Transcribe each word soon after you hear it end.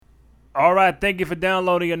All right, thank you for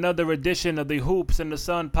downloading another edition of the Hoops in the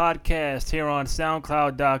Sun podcast here on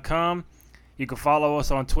SoundCloud.com. You can follow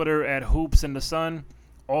us on Twitter at Hoops in the Sun,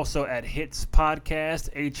 also at Hits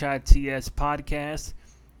Podcast, HITS Podcast.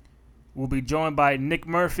 We'll be joined by Nick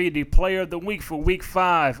Murphy, the Player of the Week for Week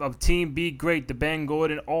 5 of Team Be Great, the Ben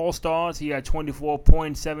Gordon All-Stars. He had 24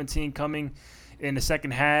 points, 17 coming in the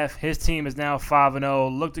second half. His team is now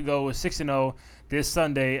 5-0, look to go with 6-0 this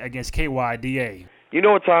Sunday against KYDA. You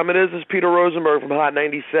know what time it is. It's Peter Rosenberg from Hot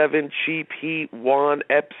 97, Cheap Heat, Juan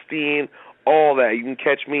Epstein, all that. You can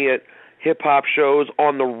catch me at hip-hop shows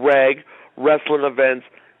on the reg, wrestling events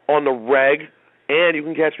on the reg, and you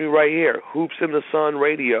can catch me right here, Hoops in the Sun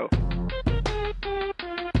Radio.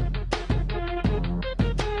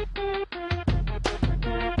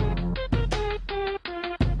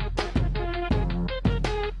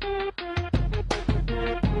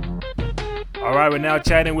 All right, we're now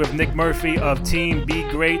chatting with Nick Murphy of Team Be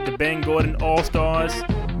Great, the Ben Gordon All-Stars,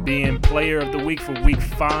 being Player of the Week for Week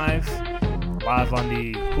 5, live on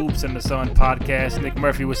the Hoops in the Sun podcast. Nick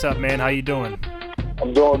Murphy, what's up, man? How you doing?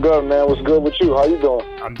 I'm doing good, man. What's good with you? How you doing?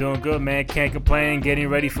 I'm doing good, man. Can't complain. Getting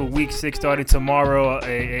ready for Week 6 starting tomorrow.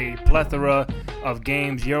 A plethora of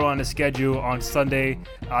games. You're on the schedule on Sunday.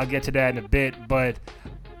 I'll get to that in a bit, but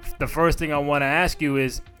the first thing I want to ask you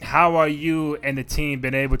is, how are you and the team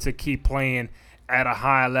been able to keep playing at a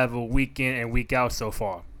high level week in and week out so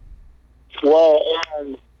far? Well,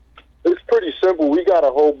 it's pretty simple. We got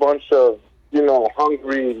a whole bunch of,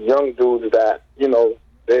 hungry young dudes that,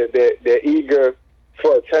 they're eager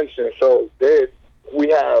for attention. So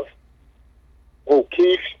we have,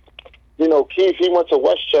 Keith. Keith, he went to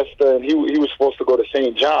Westchester and he was supposed to go to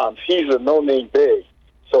St. John's. He's a no-name big.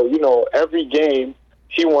 So, every game,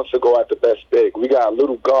 he wants to go at the best big. We got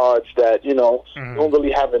little guards that, don't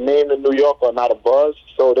really have a name in New York or not a buzz.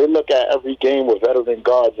 So they look at every game with veteran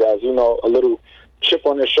guards as, a little chip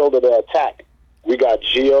on their shoulder to attack. We got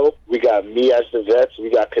Gio, we got me as the vets, we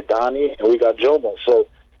got Kadani, and we got Jomo. So,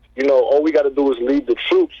 all we got to do is lead the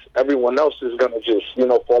troops. Everyone else is going to just,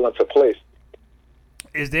 fall into place.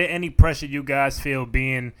 Is there any pressure you guys feel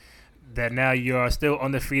being that now you are still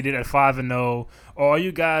undefeated at 5-0, or are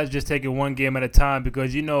you guys just taking one game at a time?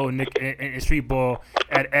 Because Nick, in street ball,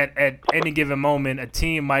 at any given moment, a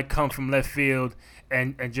team might come from left field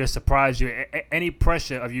and just surprise you. Any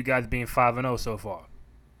pressure of you guys being 5-0 so far?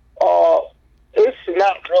 It's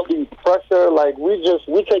not really pressure. Like we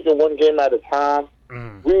take it one game at a time.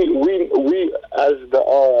 We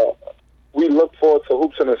look forward to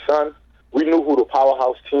Hoops in the Sun. We knew who the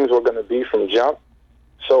powerhouse teams were going to be from jump.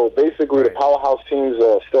 So basically, right. The powerhouse teams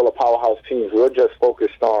are still a powerhouse teams. We're just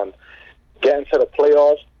focused on getting to the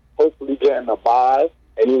playoffs, hopefully getting a bye,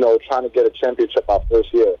 and trying to get a championship our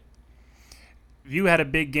first year. You had a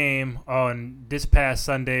big game on this past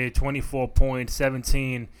Sunday, 24 points,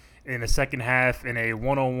 17 in the second half in a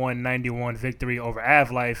 101-91 victory over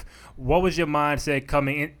Avlife. What was your mindset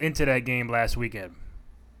coming into that game last weekend?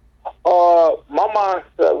 My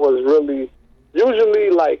mindset was really, usually,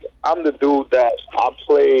 I'm the dude that I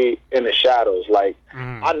play in the shadows. I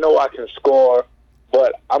know I can score,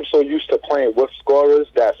 but I'm so used to playing with scorers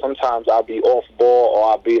that sometimes I'll be off ball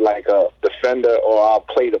or I'll be like a defender or I'll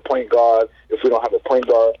play the point guard if we don't have a point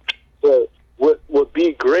guard. So would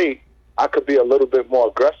be great. I could be a little bit more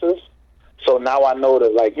aggressive. So now I know to,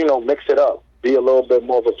 mix it up, be a little bit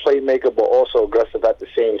more of a playmaker, but also aggressive at the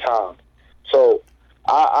same time. So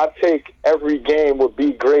I take every game would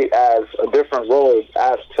be great as a different role.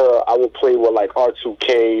 As to I would play with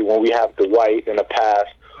R2K when we have Dwight in the past,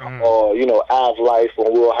 or Avlife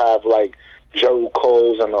when we'll have Gerald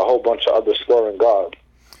Coles and a whole bunch of other scoring guards.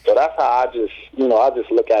 So that's how I just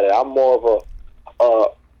look at it. I'm more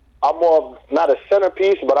of not a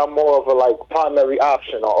centerpiece, but I'm more of a primary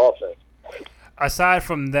option on offense. Aside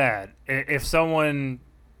from that, if someone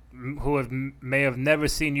who may have never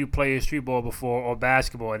seen you play street ball before or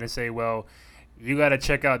basketball, and they say, well, you got to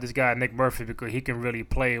check out this guy Nick Murphy because he can really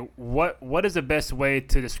play, what is the best way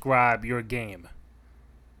to describe your game?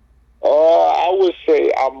 I would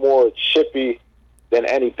say I'm more chippy than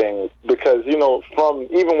anything because, from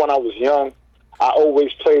even when I was young, I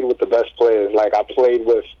always played with the best players. I played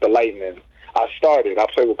with the Lightning. I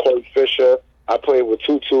played with Corey Fisher. I played with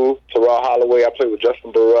Tutu, Terrell Holloway. I played with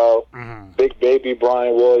Justin Burrell, Big Baby,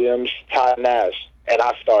 Brian Williams, Ty Nash, and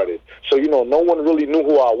I started. So, no one really knew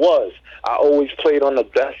who I was. I always played on the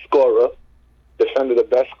best scorer, defended the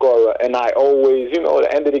best scorer, and I always, at the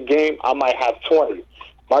end of the game, I might have 20.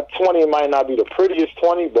 My 20 might not be the prettiest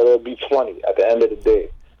 20, but it'll be 20 at the end of the day.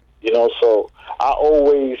 So I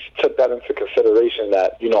always took that into consideration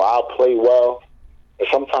that, I'll play well and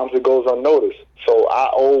sometimes it goes unnoticed. So I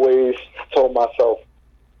always told myself,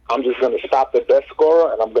 I'm just going to stop the best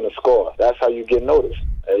scorer, and I'm going to score. That's how you get noticed.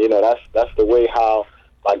 And, that's the way how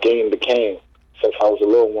my game became since I was a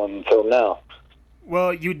little one until now.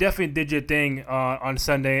 Well, you definitely did your thing on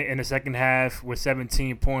Sunday in the second half with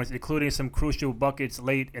 17 points, including some crucial buckets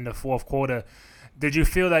late in the fourth quarter. Did you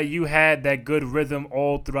feel that you had that good rhythm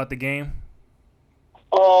all throughout the game?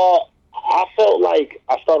 I felt like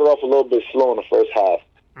I started off a little bit slow in the first half.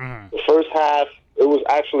 Mm-hmm. The first half, it was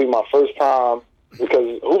actually my first time,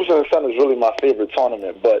 because Hoops in the Sun is really my favorite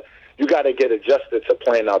tournament, but you got to get adjusted to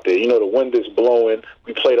playing out there. The wind is blowing.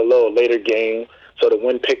 We played a little later game, so the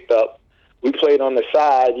wind picked up. We played on the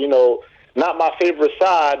side, not my favorite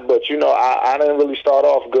side, but, I didn't really start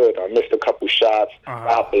off good. I missed a couple shots,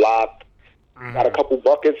 got blocked, got a couple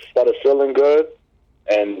buckets, started feeling good,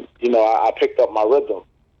 and, I picked up my rhythm.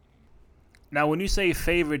 Now, when you say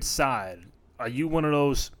favorite side, are you one of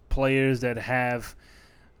those players that have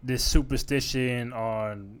this superstition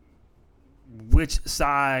on which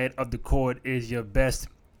side of the court is your best,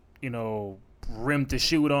 rim to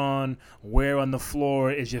shoot on, where on the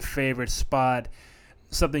floor is your favorite spot,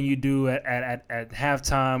 something you do at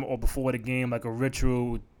halftime or before the game, like a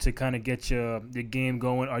ritual to kind of get your game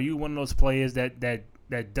going? Are you one of those players that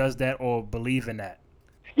does that or believe in that?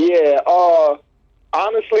 Yeah,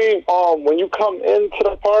 honestly, when you come into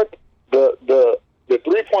the park, the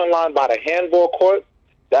 3-point line by the handball court,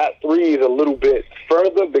 that three is a little bit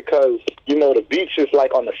further because, the beach is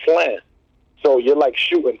like on the slant. So you're like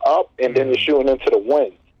shooting up and then you're shooting into the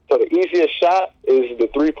wind. So the easiest shot is the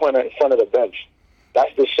 3-pointer in front of the bench.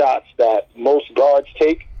 That's the shots that most guards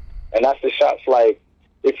take. And that's the shots like,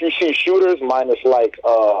 if you see shooters minus like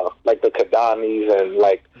the Kadanis and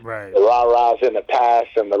like the Ra-Ras in the past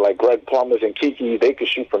and the like Greg Plumbers and Kiki, they could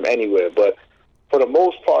shoot from anywhere. But for the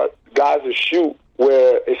most part, guys will shoot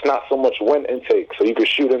where it's not so much wind intake. So you can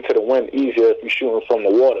shoot into the wind easier if you're shooting from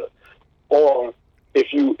the water. Or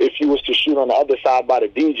if you was to shoot on the other side by the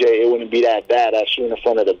DJ, it wouldn't be that bad as shooting in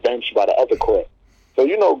front of the bench by the other court. So,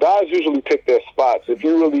 guys usually pick their spots. If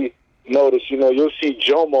you really notice, you'll see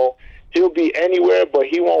Jomo. He'll be anywhere, but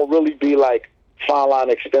he won't really be like foul line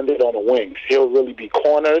extended on the wings. He'll really be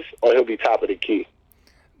corners or he'll be top of the key.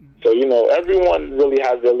 So, everyone really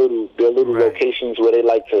has their little locations where they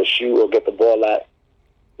like to shoot or get the ball at.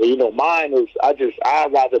 But, mine is I'd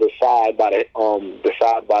rather decide by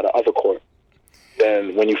the other court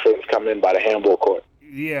than when you first come in by the handball court.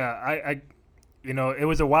 Yeah, I it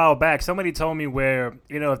was a while back. Somebody told me where,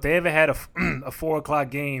 if they ever had a 4 o'clock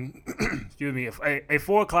game, excuse me, a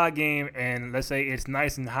 4 o'clock game, and let's say it's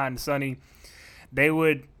nice and hot and sunny,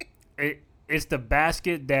 it's the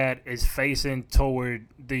basket that is facing toward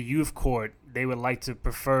the youth court they would like to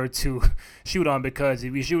prefer to shoot on, because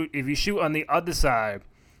if you shoot on the other side,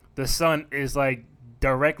 the sun is like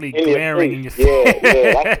directly glaring in your face.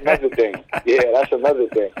 Yeah, that's another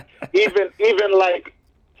thing. Even like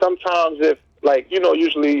sometimes if, like,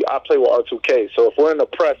 usually I play with R2K, so if we're in the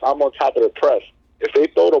press, I'm on top of the press. If they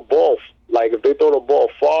throw the ball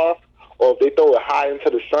far, or if they throw it high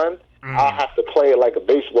into the sun, I'll have to play it like a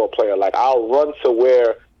baseball player. Like, I'll run to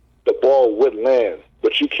where the ball would land,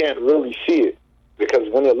 but you can't really see it, because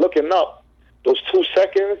when you're looking up, those 2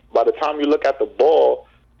 seconds, by the time you look at the ball,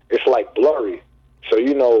 it's like blurry. So,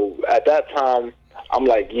 at that time, I'm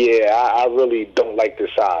like, I really don't like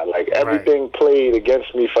this side. Like, everything played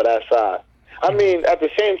against me for that side. I mean, at the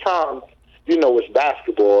same time, it's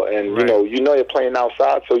basketball, and, you're playing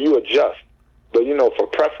outside, so you adjust. But, for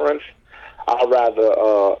preference, I'd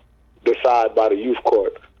rather decide by the youth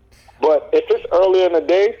court. But if it's earlier in the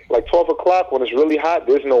day, like 12 o'clock, when it's really hot,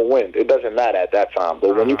 there's no wind. It doesn't matter at that time.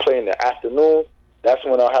 But when you play in the afternoon, that's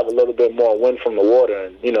when I'll have a little bit more wind from the water,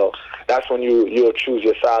 and, that's when you'll choose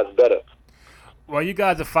your sides better. Well, you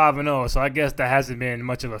guys are 5-0, so I guess that hasn't been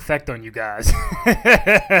much of an effect on you guys.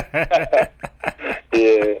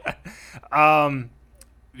 Yeah.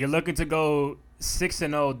 You're looking to go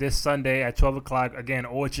 6-0 this Sunday at 12 o'clock, again,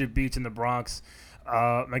 Orchard Beach in the Bronx,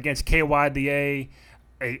 against KYDA,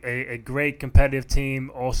 a great competitive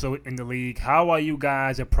team also in the league. How are you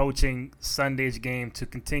guys approaching Sunday's game to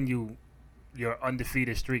continue your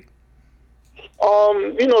undefeated streak?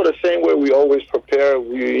 The same way we always prepare.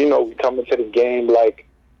 We come into the game like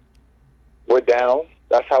we're down.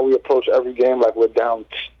 That's how we approach every game, like we're down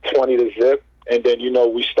 20-0. And then,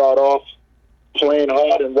 we start off playing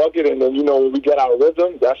hard and rugged, and then, when we get our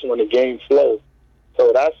rhythm, that's when the game flows.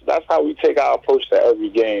 So that's how we take our approach to every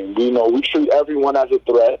game. We treat everyone as a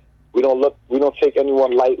threat. We don't take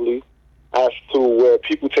anyone lightly, as to where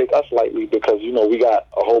people take us lightly, because, we got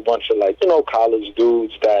a whole bunch of, like, college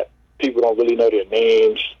dudes that people don't really know their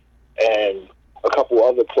names, and a couple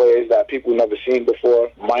other players that people never seen before,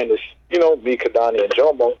 minus, me, Kadani, and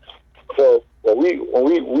Jomo. So when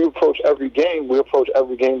we approach every game, to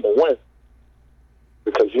win.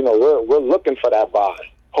 Because, we're looking for that bye.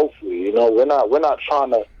 Hopefully, we're not trying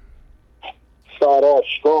to start off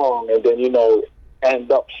strong and then,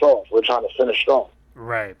 end up soft. We're trying to finish strong.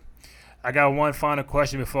 Right. I got one final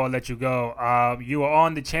question before I let you go. You were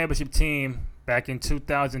on the championship team back in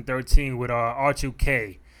 2013 with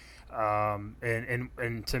R2K.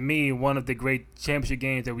 And to me, one of the great championship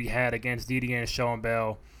games that we had against DD and Sean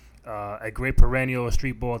Bell, a great perennial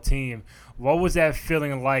street ball team. What was that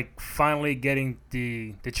feeling like finally getting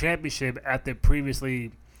the championship after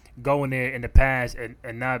previously going there in the past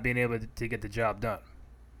and not being able to get the job done?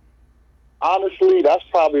 Honestly, that's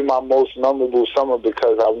probably my most memorable summer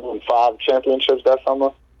because I won 5 championships that summer.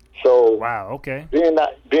 So wow, okay. Being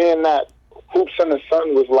that Hoops in the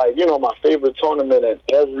Sun was like, my favorite tournament, and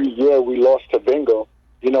every year we lost to Bingo.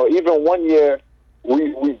 Even one year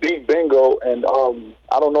we beat Bingo, and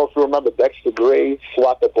I don't know if you remember, Dexter Gray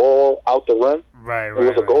swat the ball out the rim. Right. It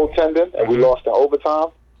was a goaltending, and we lost in overtime.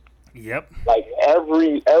 Yep. Like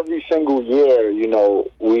every single year, we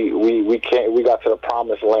got to the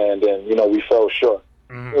promised land, and we fell short.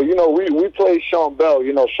 Mm-hmm. So, we played Sean Bell.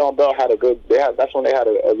 Sean Bell had that's when they had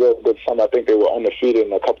a real good summer. I think they were undefeated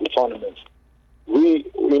in a couple of tournaments. We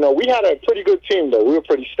had a pretty good team though. We were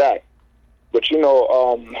pretty stacked. But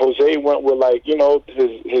Jose went with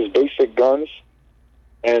his basic guns,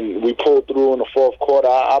 and we pulled through in the fourth quarter.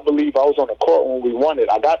 I believe I was on the court when we won it.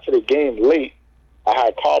 I got to the game late. I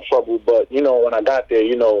had car trouble, but when I got there,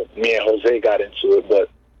 me and Jose got into it.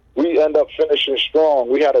 But we end up finishing strong.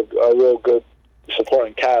 We had a real good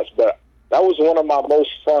supporting cast, but that was one of my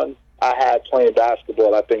most fun I had playing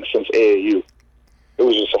basketball, I think, since AAU. It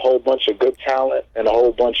was just a whole bunch of good talent and a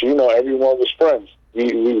whole bunch of, everyone was friends.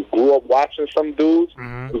 We grew up watching some dudes.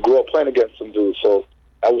 Mm-hmm. We grew up playing against some dudes, so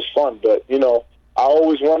that was fun. But, I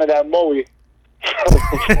always wanted that Moe.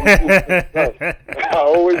 I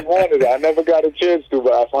always wanted it. I never got a chance to,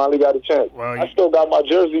 but I finally got a chance. Well, I still got my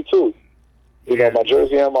jersey, too. My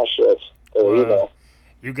jersey and my shirts. So,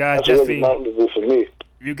 you guys that's definitely really memorable for me.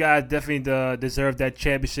 You guys definitely deserve that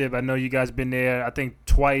championship. I know you guys been there, I think,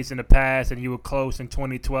 twice in the past, and you were close in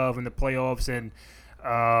 2012 in the playoffs. And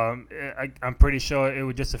I'm pretty sure it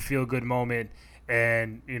was just a feel-good moment.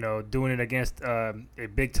 And doing it against a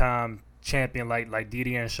big-time champion like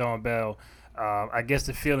DD and Sean Bell, I guess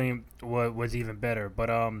the feeling was even better.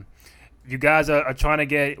 But you guys are trying to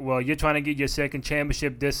get you're trying to get your second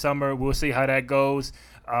championship this summer. We'll see how that goes.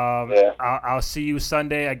 I'll see you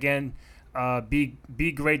Sunday again. Be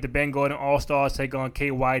Great, the Ben Gordon All-Stars take on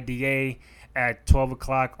KYDA at 12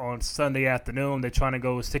 o'clock on Sunday afternoon. They're trying to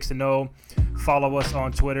go 6-0. Follow us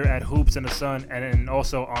on Twitter at Hoops in the Sun, and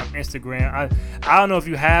also on Instagram. I don't know if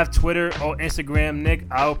you have Twitter or Instagram, Nick.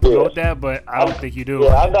 I'll promote that, but I don't think you do.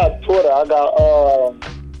 Yeah, I got Twitter. I got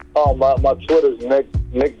my Twitter's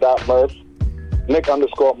Nick.Murph.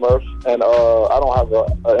 Nick_Murph, and I don't have an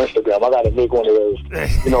Instagram. I got to make one of those.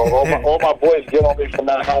 All my boys get on me for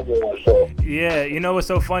not having one. So yeah, it's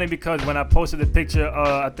so funny because when I posted the picture,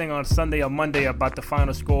 I think on Sunday or Monday about the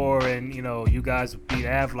final score, and you guys beat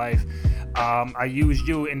Avlife, I used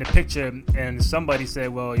you in the picture, and somebody said,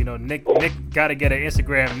 well, Nick got to get an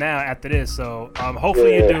Instagram now after this. So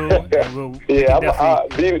hopefully you do.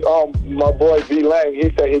 My boy B Lang,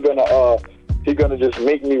 he said he's gonna just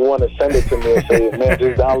make me want to send it to me and say, man,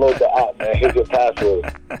 just download the app, man. Here's your password.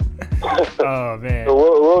 Oh, man. So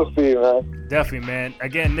we'll see, man. Definitely, man.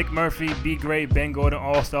 Again, Nick Murphy, Be Great, Ben Gordon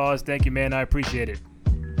All-Stars. Thank you, man. I appreciate it.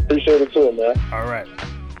 Appreciate it too, man. All right.